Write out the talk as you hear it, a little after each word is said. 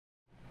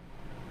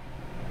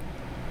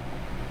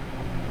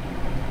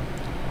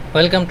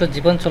Welcome to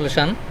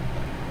GponSolution.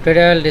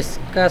 Today I will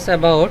discuss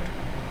about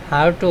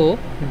how to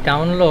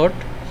download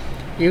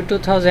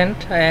U2000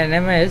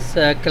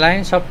 NMS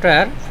client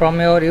software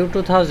from your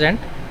U2000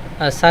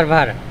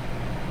 server.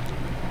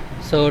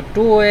 So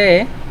two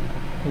way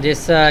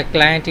this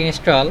client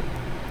install.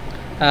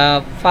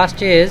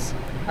 First is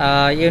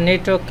you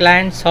need to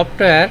client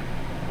software.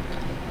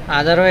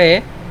 Other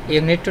way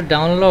you need to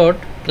download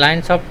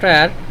client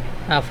software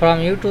from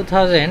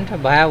U2000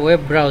 via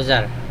web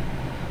browser.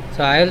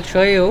 So I will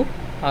show you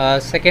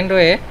second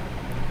way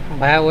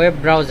via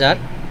web browser.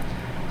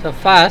 So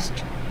first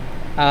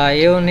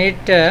you need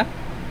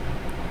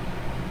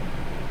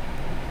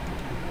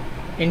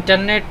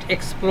Internet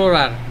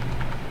Explorer.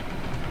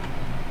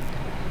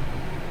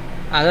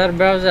 Other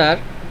browser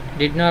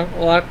did not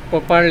work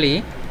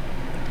properly,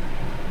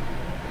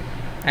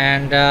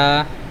 and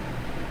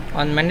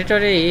on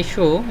mandatory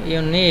issue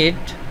you need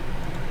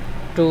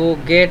to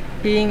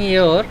ping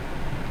your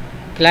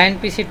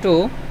client PC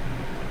to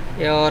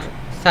your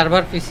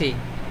server PC.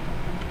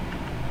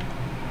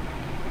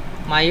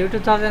 My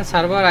U2000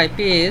 server IP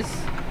is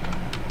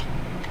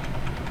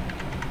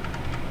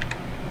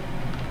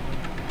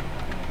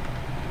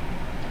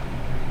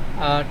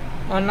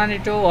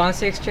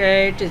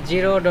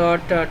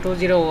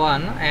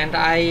 192.168.0.201 and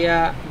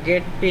I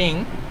get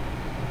ping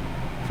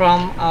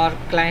from our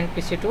client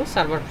PC to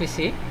server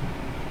PC.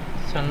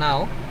 So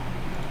now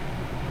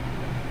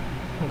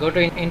go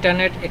to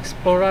Internet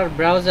Explorer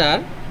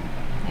browser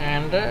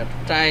and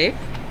type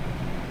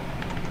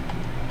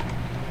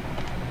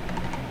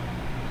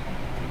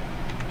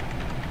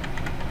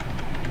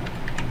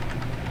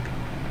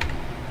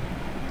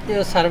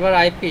your server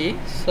IP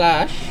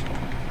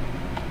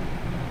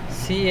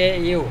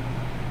 /CAU.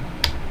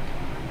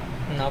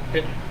 Now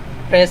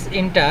press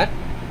enter,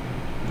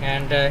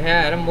 and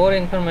here more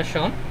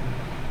information.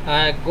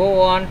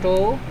 Go on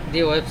to the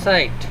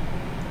website,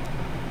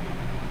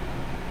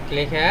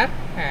 click here,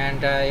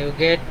 and you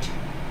get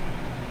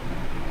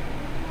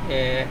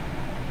a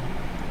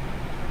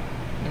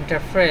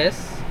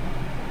interface.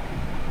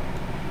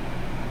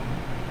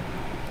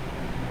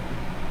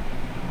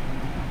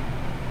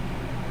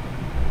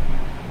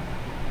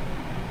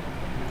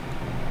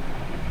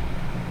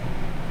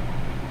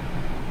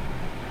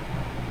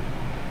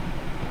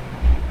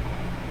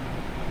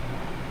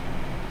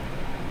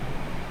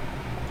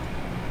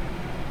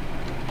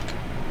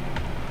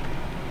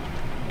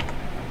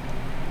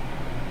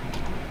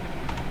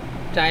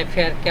 Type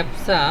here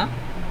CAPTCHA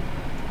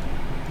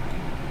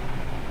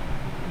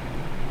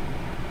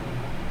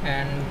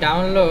and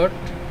download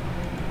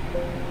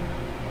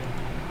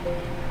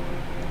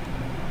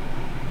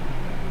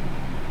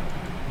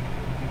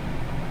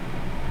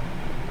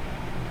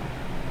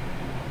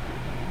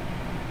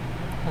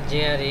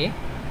GRE.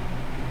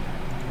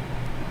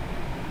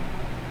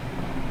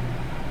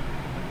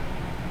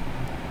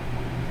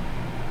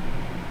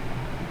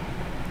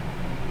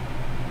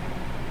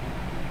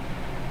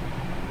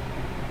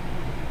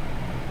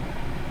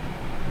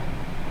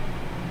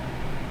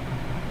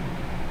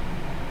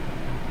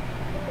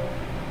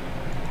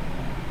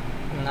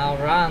 Now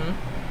run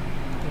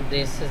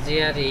this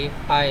GRE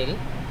file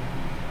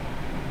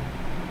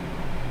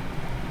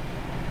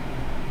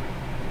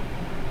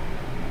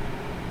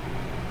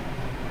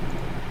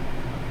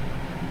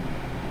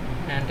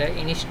and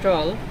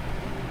install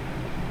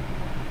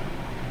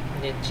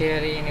the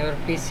GRE in your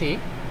PC.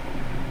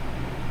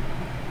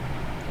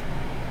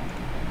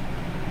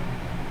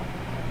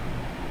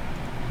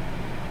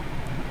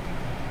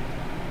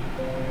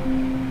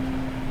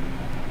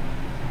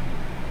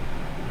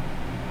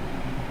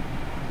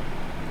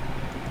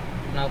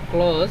 Now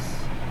close.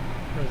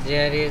 GRE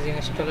is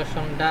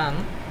installation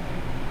done.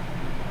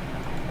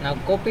 Now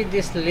copy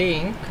this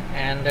link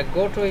and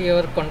go to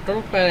your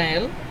control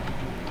panel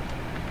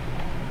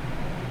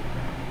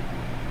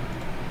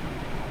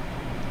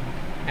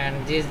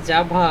and this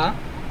Java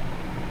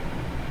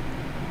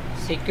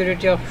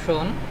security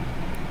option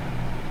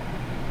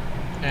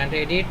and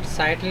edit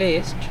site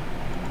list.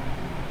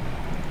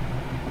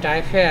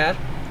 Type here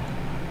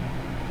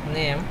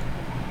name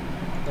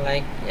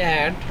like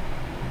add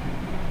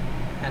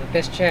and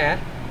paste here.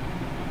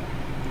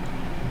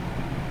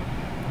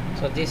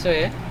 So this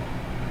way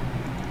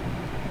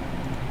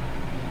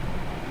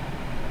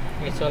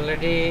it's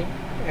already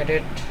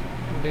added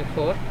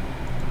before.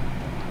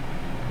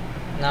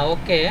 Now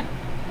okay.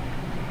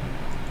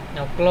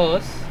 Now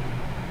close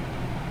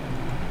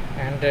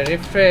and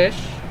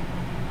refresh.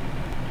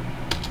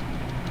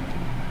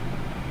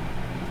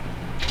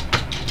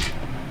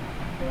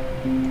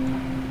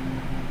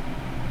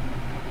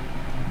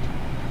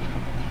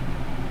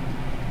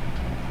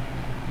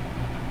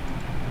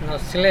 Now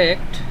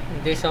select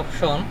this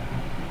option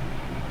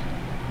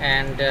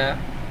and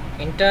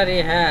enter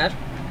here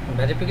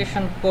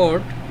verification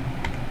code.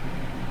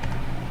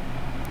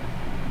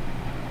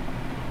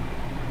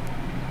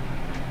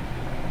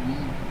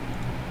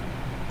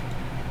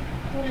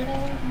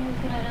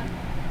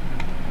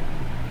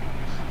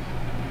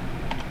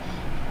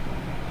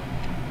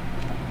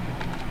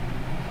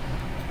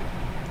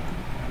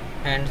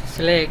 and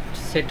select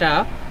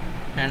setup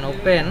and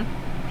open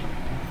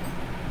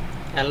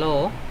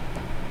allow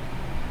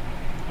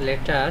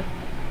later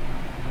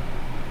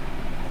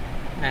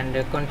and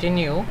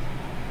continue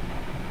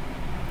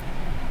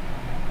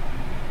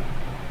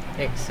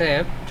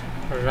accept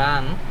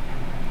run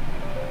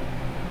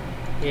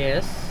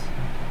yes.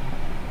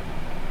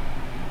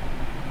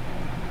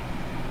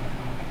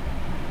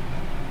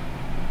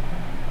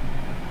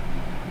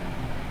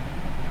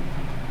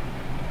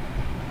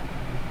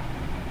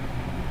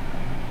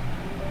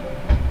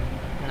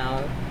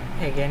 Now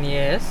again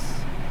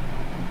yes,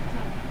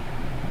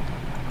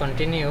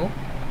 continue,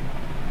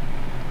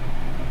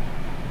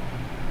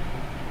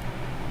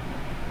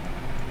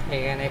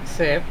 again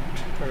accept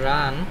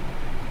run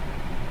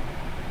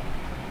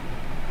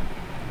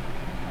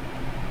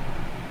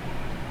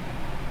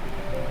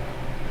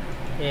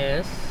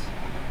yes.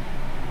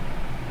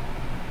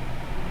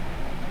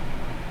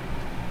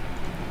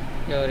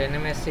 Your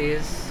NMS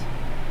is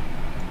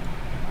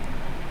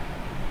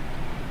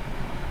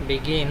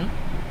begin.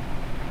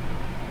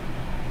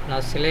 Now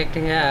select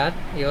here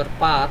your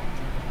path.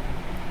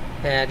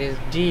 Here is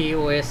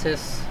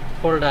DOSS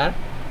folder.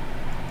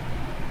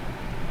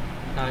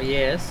 Now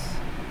yes,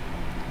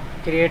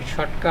 create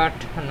shortcut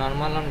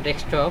normal on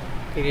desktop,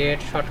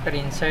 create shortcut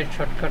inside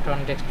shortcut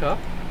on desktop,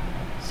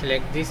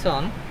 select this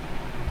one.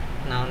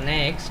 Now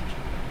next,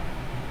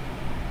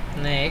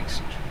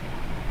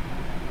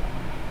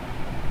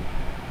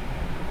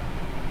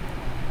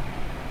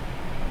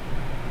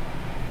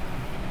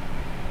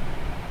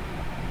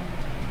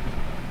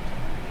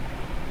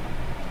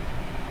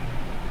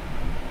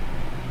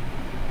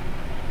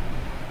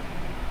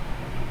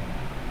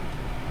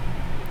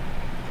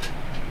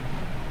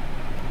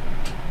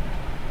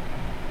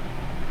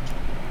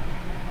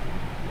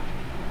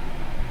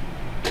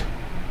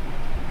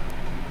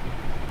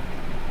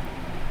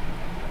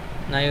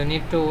 now you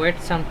need to wait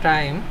some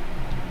time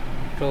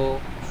to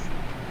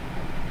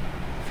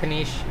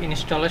finish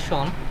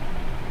installation.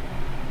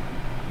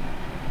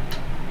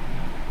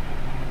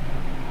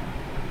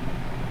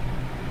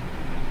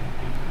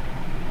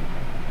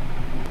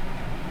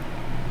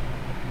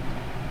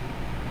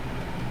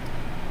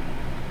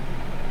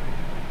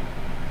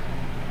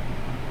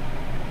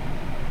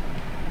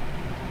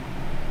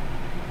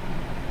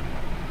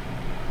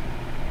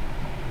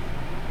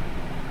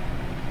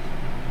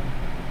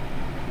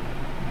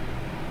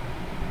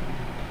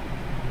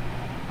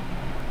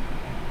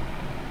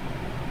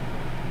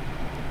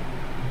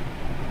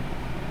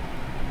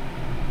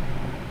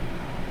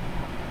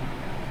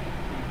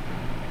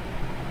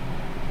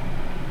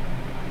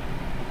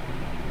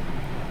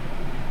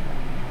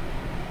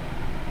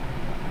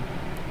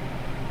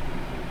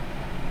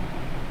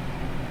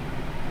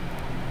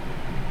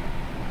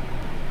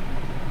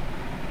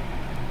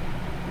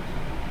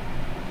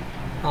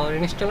 Our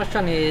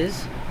installation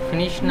is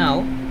finished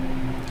now.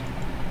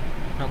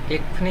 Now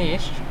click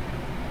finish,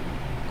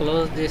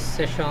 close this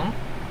session.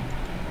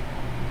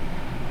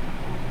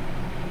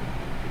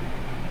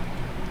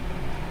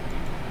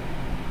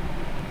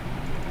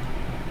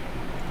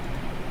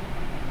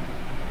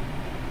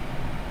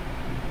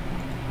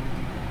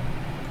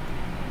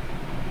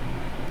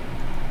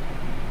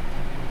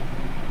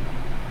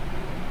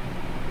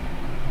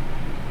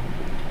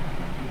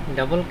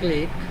 Double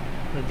click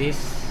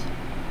this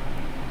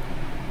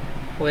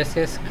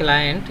OSS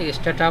client,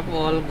 start up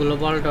all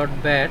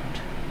global.bat.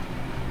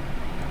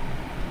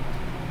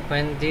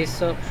 When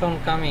this option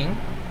coming,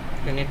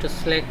 you need to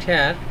select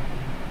here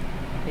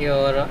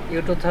your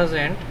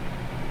U2000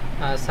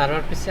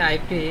 server PC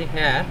IP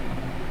here.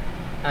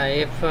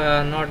 If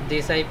not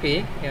this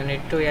IP, you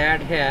need to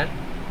add here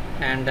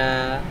and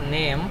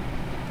name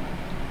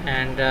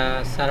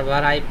and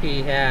server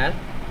IP here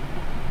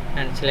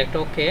and select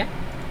OK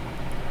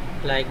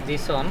like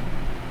this one.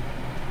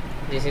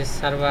 This is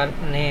server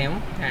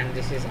name and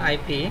this is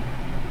IP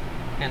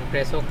and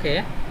press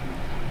OK,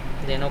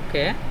 then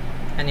OK,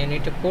 and you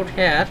need to put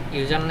here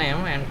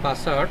username and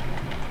password.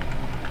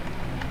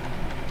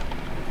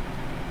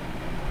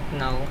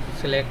 Now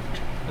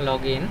select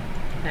login,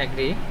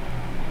 agree,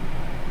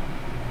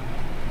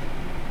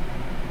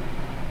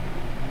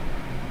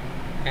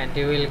 and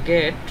you will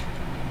get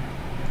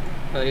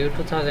your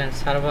U2000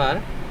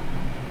 server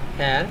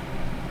here.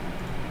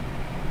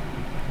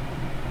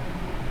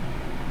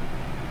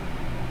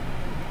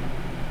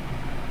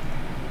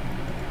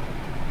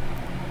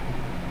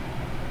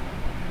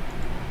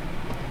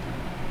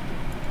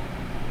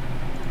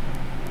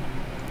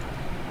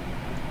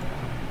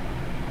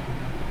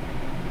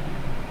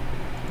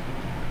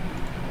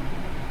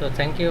 So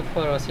thank you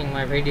for watching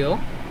my video.